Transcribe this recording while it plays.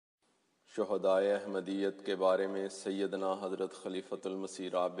شہدائے احمدیت کے بارے میں سیدنا حضرت خلیفۃ المسیح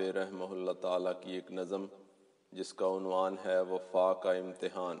رابع رحمہ اللہ تعالیٰ کی ایک نظم جس کا عنوان ہے وفا کا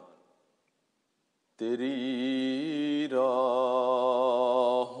امتحان۔ تیری راہوں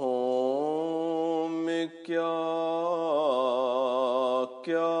میں کیا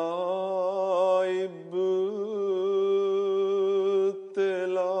کیا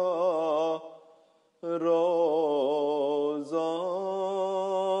ابتلا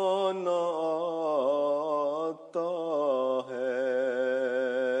روزانہ آتا ہے،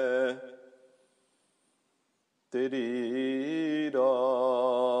 تیری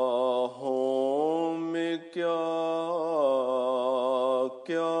راہوں میں کیا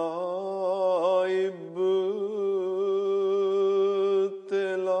کیا ابتلا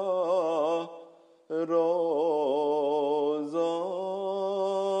روزانہ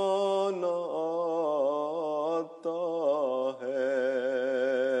آتا ہے،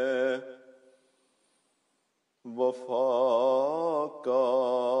 وفا کا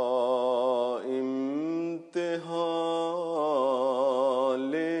امتحان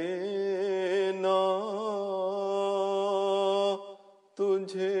لینا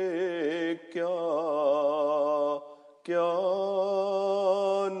تجھے کیا کیا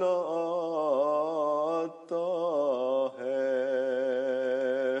نہ آتا ہے۔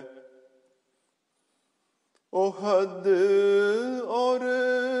 احد اور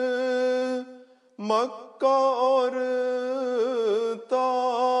مکہ اور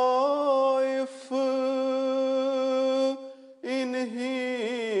طائف انہی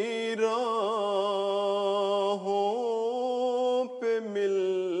راہوں پہ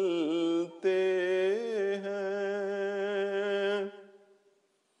ملتے ہیں،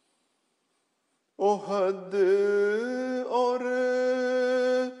 احد اور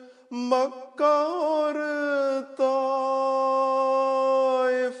مکہ اور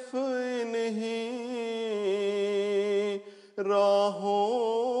طائف انہی راہوں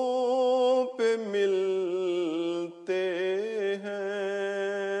پہ ملتے ہیں،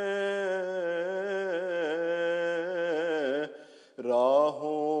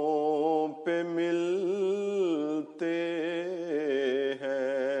 راہوں پہ ملتے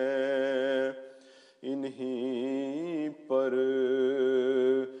ہیں، انہی پر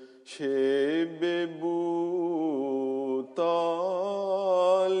شیب بو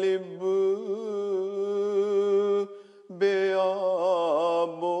طالب بے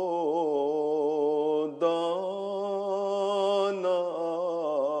آب و دانہ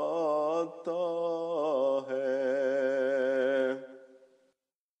آتا ہے،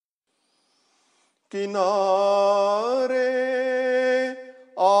 کنارے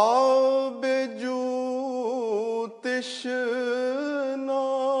آب جو تشنا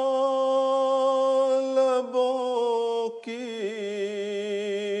لبوں کی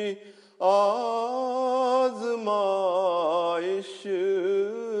آزمائش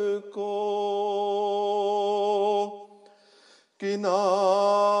کو،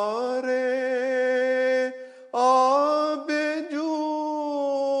 کنارے آب جو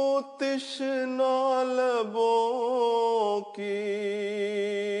تشنا لبوں کی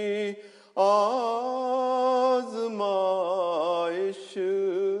آزمائش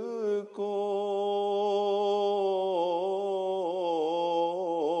کو،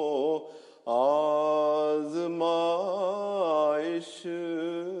 آزمائش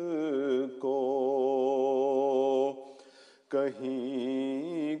کو،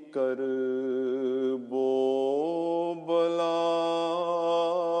 کہیں کرب و بلا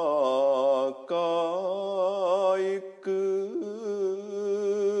کا ایک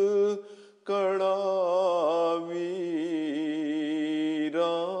کڑا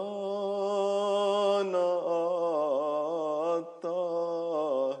ویران آتا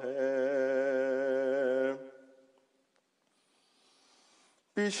ہے،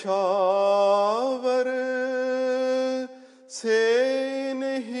 پشاور سے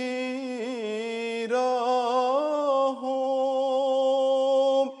نہیں راہوں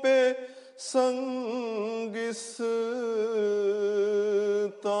پہ سنگستان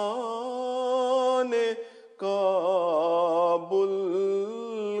کابل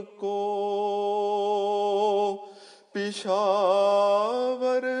کو،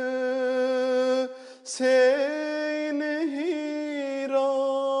 پشاور سے نہیں راہوں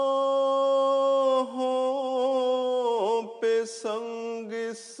پہ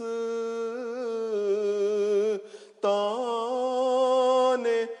سنگستان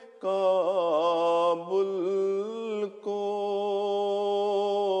کابل کو،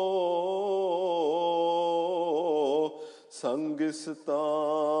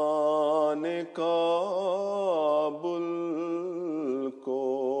 سنگستان کابل کو،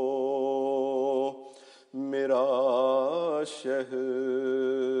 میرا شہزادہ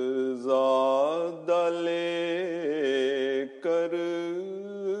لے کر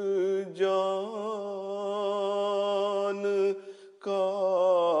جان کا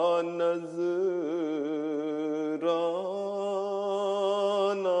نذرانہ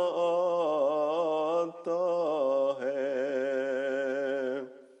آتا ہے،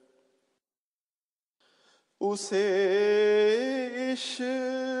 اسے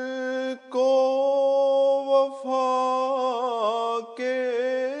عشق و وفا کے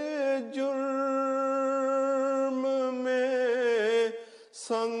جرم میں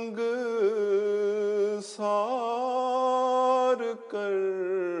سنگ سار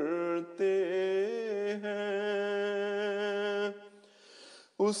کرتے ہیں،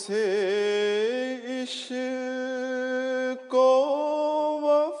 اسے عشق و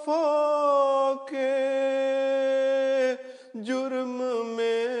وفا کے جرم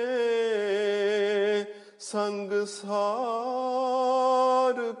میں سنگ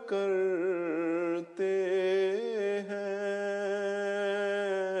سار کرتے ہیں،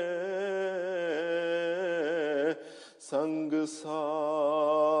 سنگ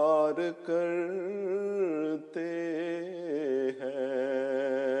سار کرتے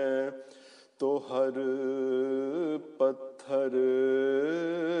ہیں، تو ہر پتھر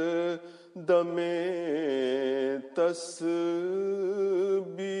دمے تسبیح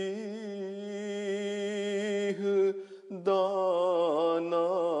دانا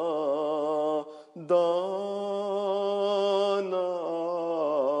دانا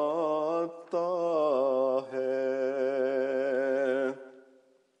آتا ہے،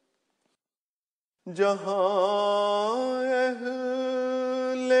 جہاں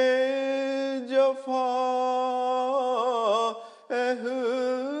اہل جفا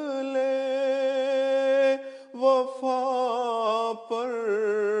اہل وفا پر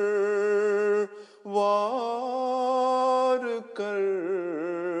وار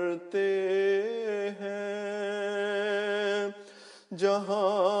کرتے ہیں،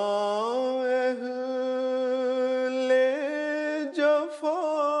 جہاں اہل جفا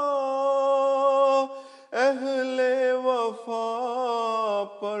اہل وفا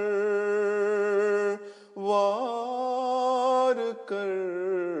پر وار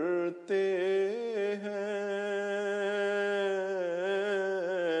کرتے ہیں،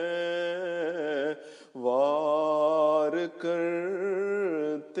 وار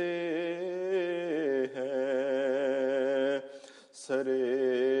کرتے ہیں، سرے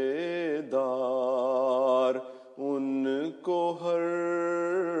دار ان کو ہر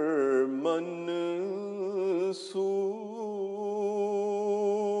منصور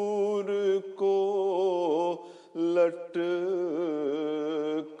کو لٹکانا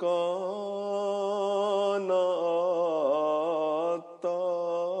آتا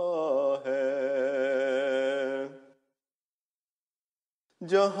ہے،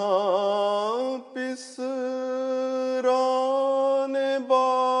 جہاں پسران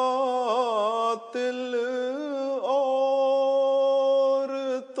باطل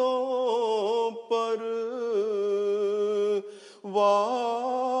عورتوں پر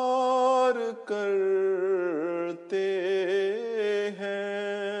وار کرتے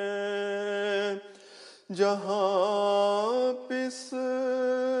ہیں، جہاں پسران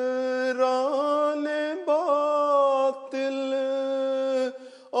باطل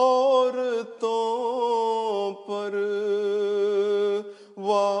عورتوں پر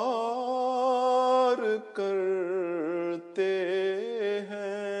وار کرتے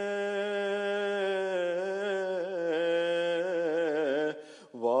ہیں،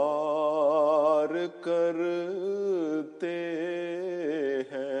 وار کرتے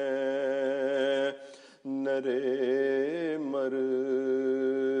ہیں، نرے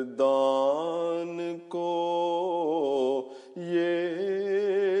مردان کو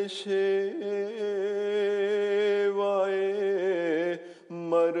یہ شیوائے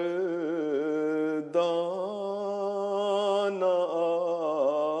مردانہ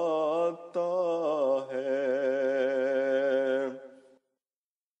آتا ہے،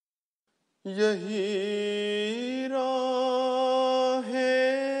 یہی راہیں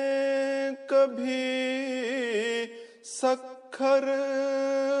کبھی سکھر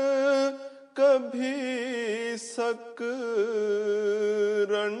کبھی سکرنڈ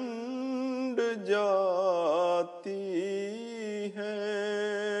جاتی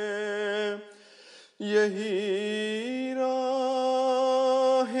ہیں، یہی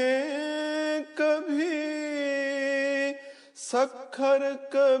راہیں کبھی سکھر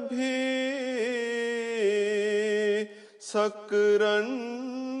کبھی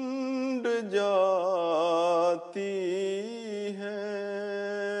سکرنڈ جاتی ہیں،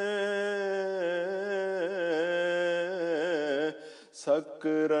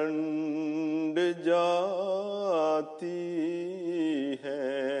 سکرنڈ جاتی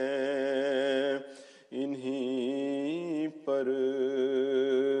ہیں، انہی پر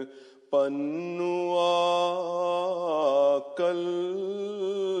پنوا کلوارا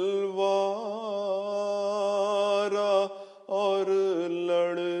اور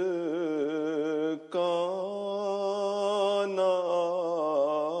لڑکانا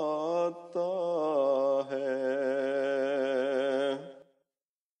آتا ہے۔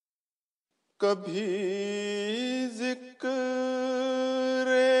 کبھی ذکر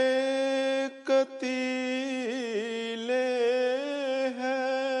قتیل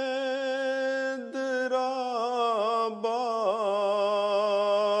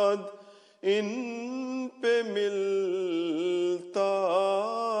حیدرآباد ان پہ ملتا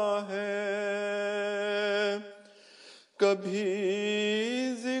ہے، کبھی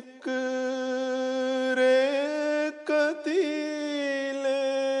ذکر قتیل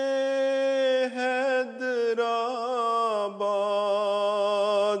حیدرآباد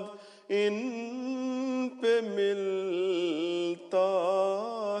ان پہ ملتا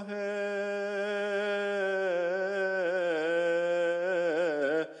ہے،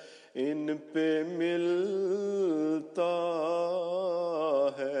 ان پہ ملتا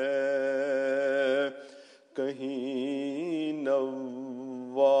ہے۔ کہیں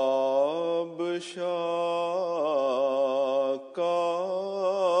نواب شاہ کا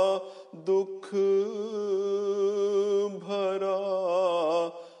دکھ بھرا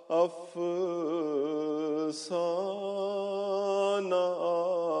افسانہ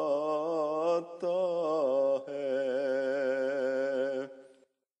آتا ہے،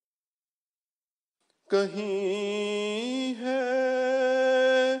 کہیں ہے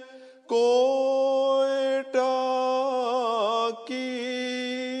کوئٹہ کی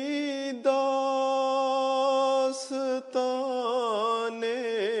داستان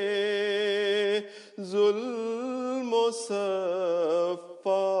ظلم و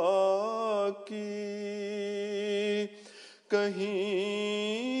صفا کی،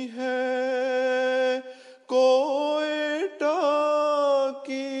 کہیں ہے کوئٹہ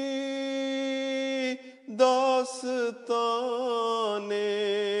کی داستان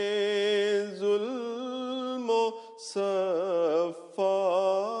ظلم و صفا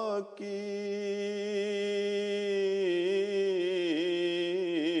کی،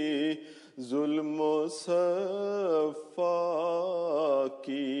 ظلم و صفا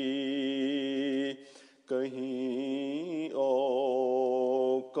کی، کہیں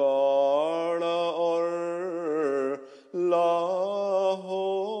اوکاڑا اور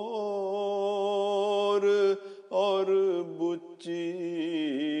لاہور اور بچیاں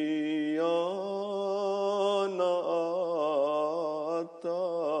آتا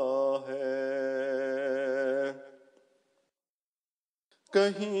ہے،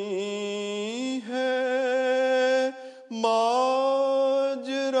 کہیں ہے ماجرائے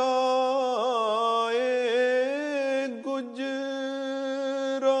گجرانوالا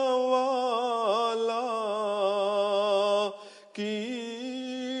کی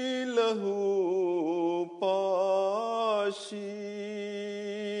لہو پاشی،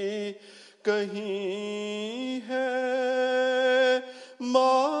 کہیں ہے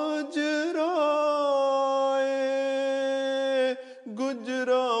ماجرائے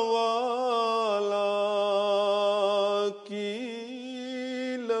گجرانوالا کی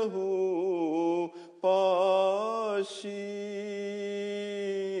لہو پاشی،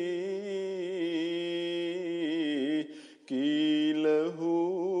 کی لہو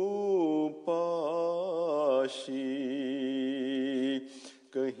پاشی،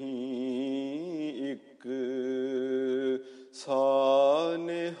 کہیں ایک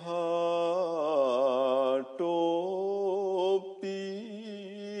سانحہ ٹوپی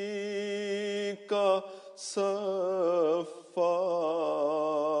کا صفا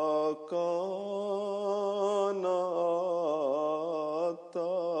کان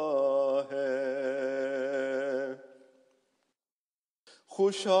آتا ہے،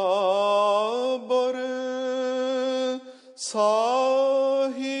 خوشابر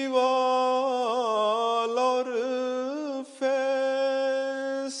ساہیوال اور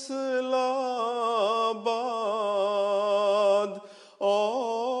فیصل آباد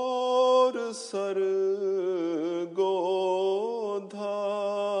اور سرگودھا،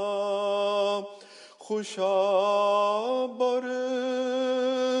 خوشابر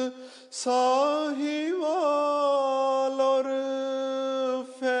ساہیوال اور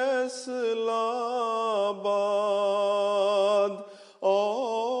فیصل آباد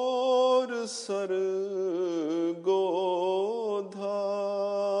اور سرگودھا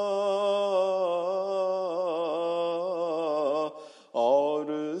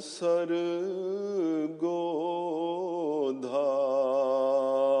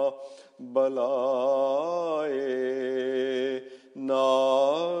بلائے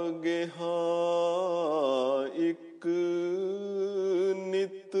ناگہاں ایک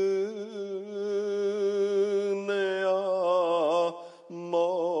نت نیا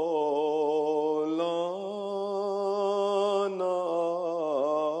مولانا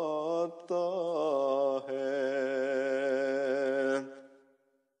آتا ہے۔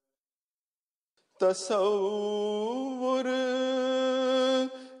 تصور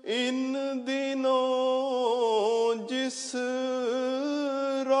ان دنوں جس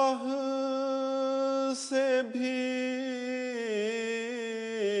راہ سے بھی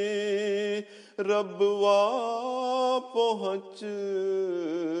ربوا پہنچتا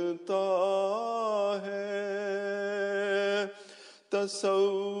ہے،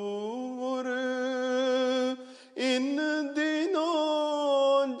 تصور ان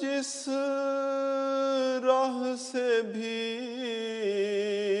دنوں جس راہ سے بھی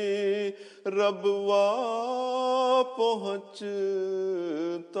ربوا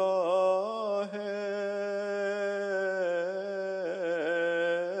پہنچتا ہے،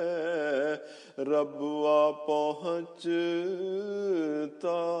 ربوا پہنچتا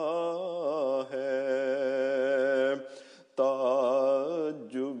ہے۔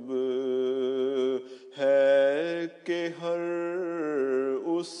 تعجب ہے کہ ہر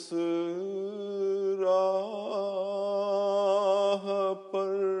اس راہ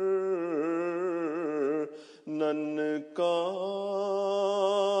پر ننکانا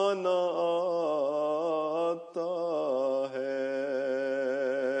آتا ہے۔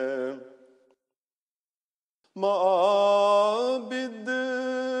 معابد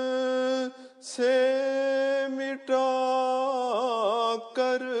سے مٹا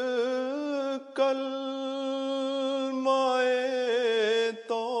کر کلمہ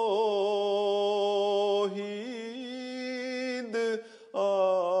توحید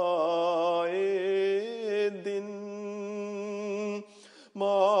آئے دن،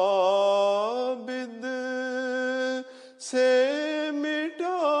 معابد سے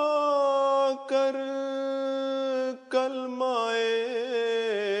مٹا کر کلمہ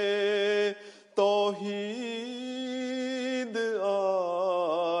توحید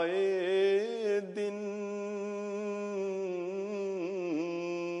آئے دن،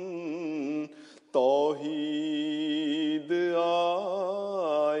 توحید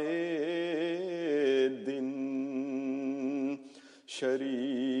آئے دن۔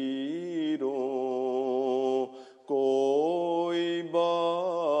 شریروں کو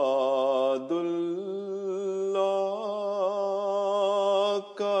عباد اللہ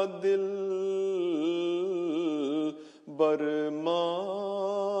کا دل برمانا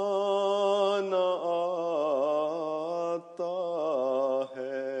آتا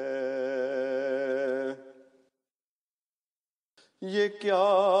ہے۔ یہ کیا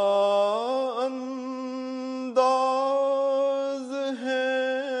انداز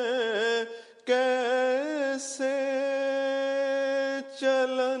ہے، کیسے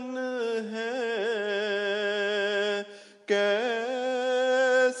چلن ہے،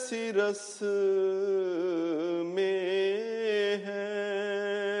 کیسی رسمیں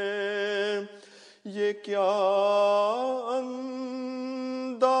ہیں، یہ کیا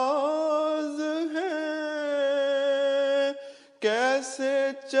انداز ہے، کیسے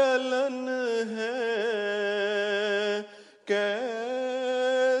چلن ہے،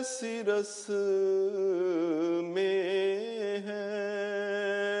 کیسی رسمیں ہیں،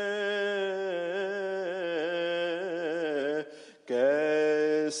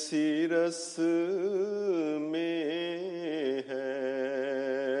 کیسی رسمیں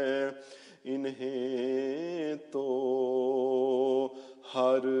ہیں۔ انہیں تو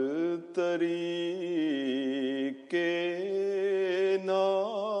ہر طریقے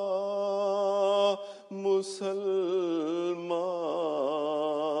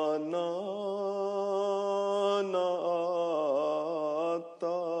مسلمان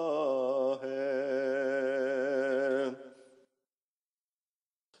آتا ہے۔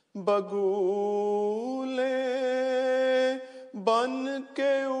 بگولے بن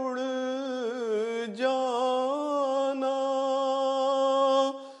کے اڑ جانا،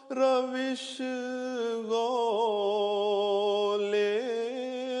 روش غولے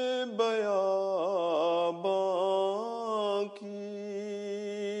بیاباں کی،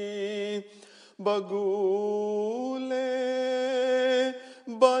 بگولے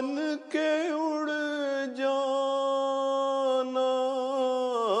بن کے اڑ جانا،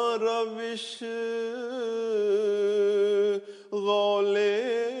 روش غولے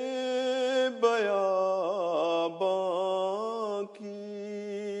بیاباں کی،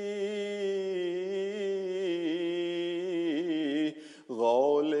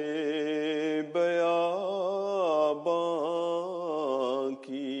 غولے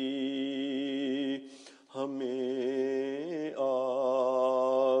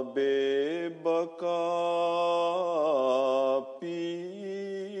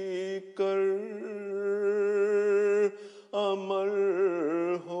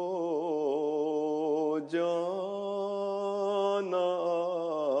جانا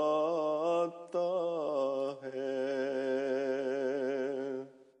آتا ہے.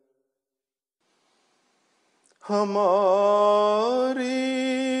 ہماری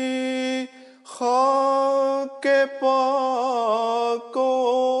خاک پاک کو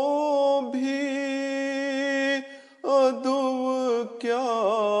بھی عدو کیا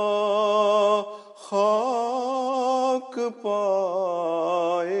خاک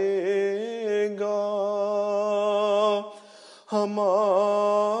پائے گا.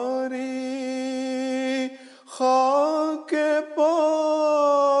 ہماری خاک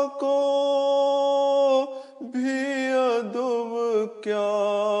پاک کو بھی عدو کیا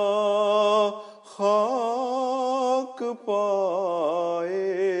خاک پائے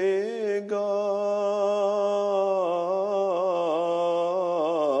گا.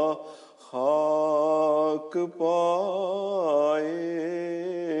 خاک پائے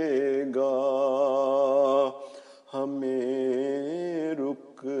گا. ہمیں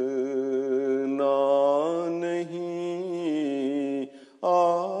رکنا نہیں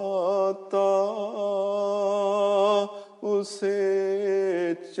آتا، اسے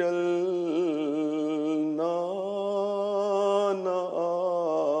چلنا نہ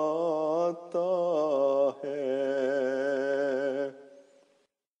آتا ہے.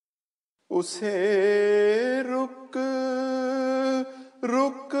 اسے رک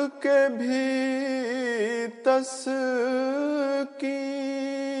رک کے بھی تسکین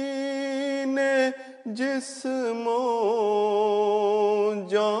جسم و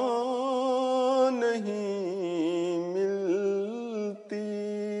جان نہیں ملتی.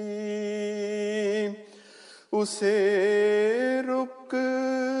 اسے رک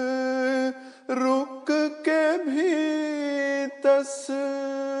رک کے بھی تسکین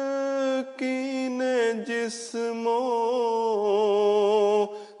جسم و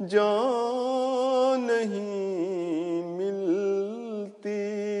جان نہیں ملتی.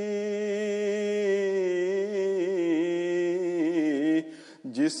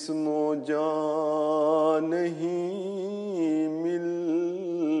 جسم و جان نہیں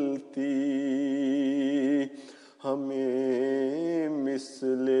ملتی. ہمیں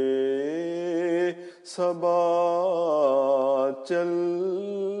مثل صبا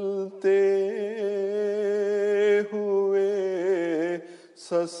چلتے ہوئے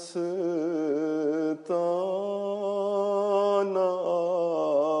سستانا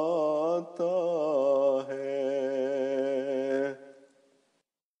آتا ہے.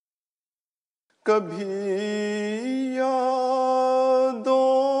 کبھی یادوں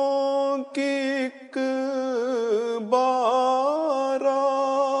کی ایک بارات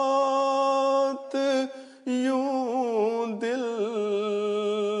یوں دل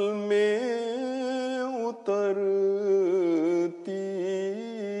میں اترتی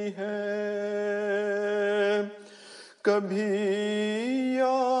ہے. کبھی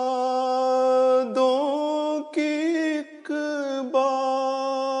یادوں کی ایک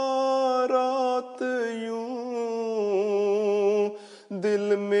بارات یوں دل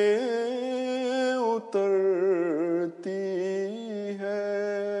میں اترتی ہے.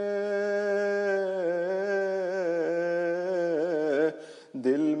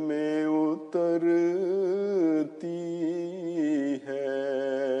 دل میں اترتی ہے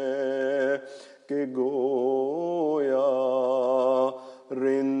کہ گویا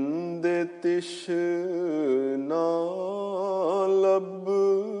رند تشنا لب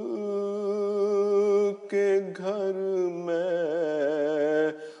کے گھر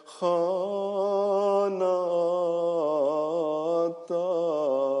میں کھانا آتا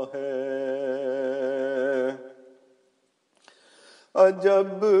ہے.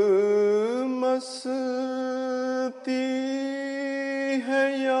 عجب مستی ہے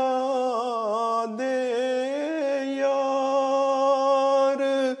یاد یار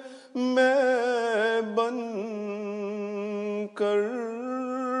میں بن کر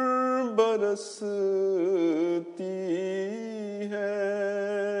برستی ہے.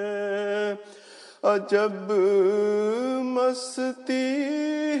 عجب مستی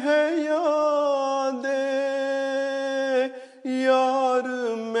ہے یاد یار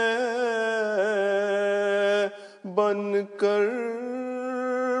میں بن کر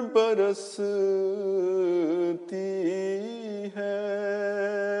برستی ہے.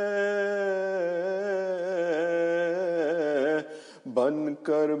 بن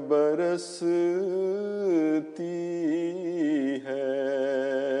کر برستی ہے.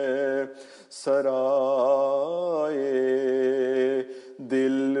 سرائے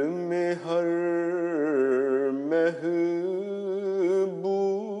دل میں ہر محبوب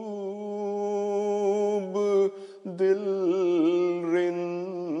دل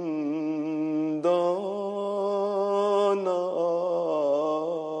رنداں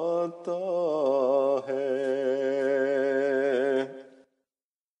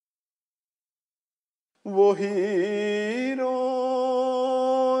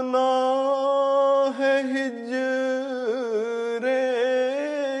ہے ہجر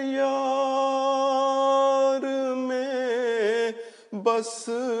یار میں، بس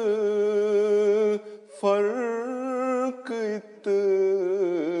فرق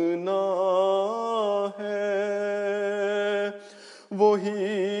اتنا ہے،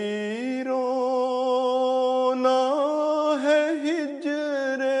 وہی رونا ہے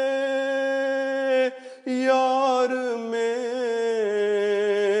ہجر یار میں،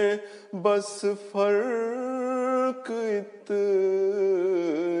 بس فرق اتنا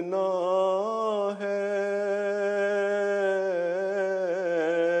ہے،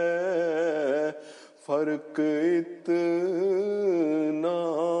 فرق اتنا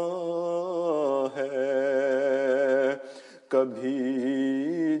ہے، کبھی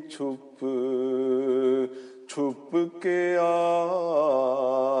چھپ چھپ کے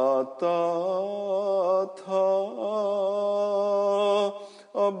آتا تھا،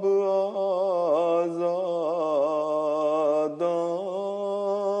 اب آزادانہ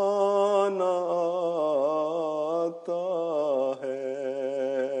آتا ہے،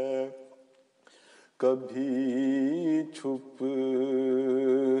 کبھی چھپ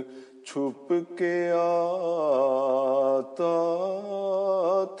چھپ کے آتا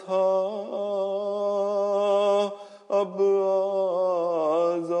تھا، اب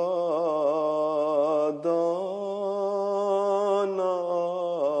آزادانہ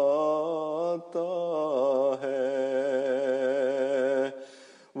آتا ہے،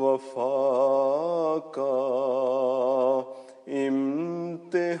 وفا کا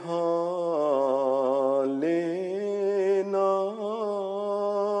امتحان لینا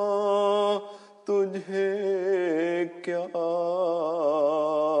تجھے کیا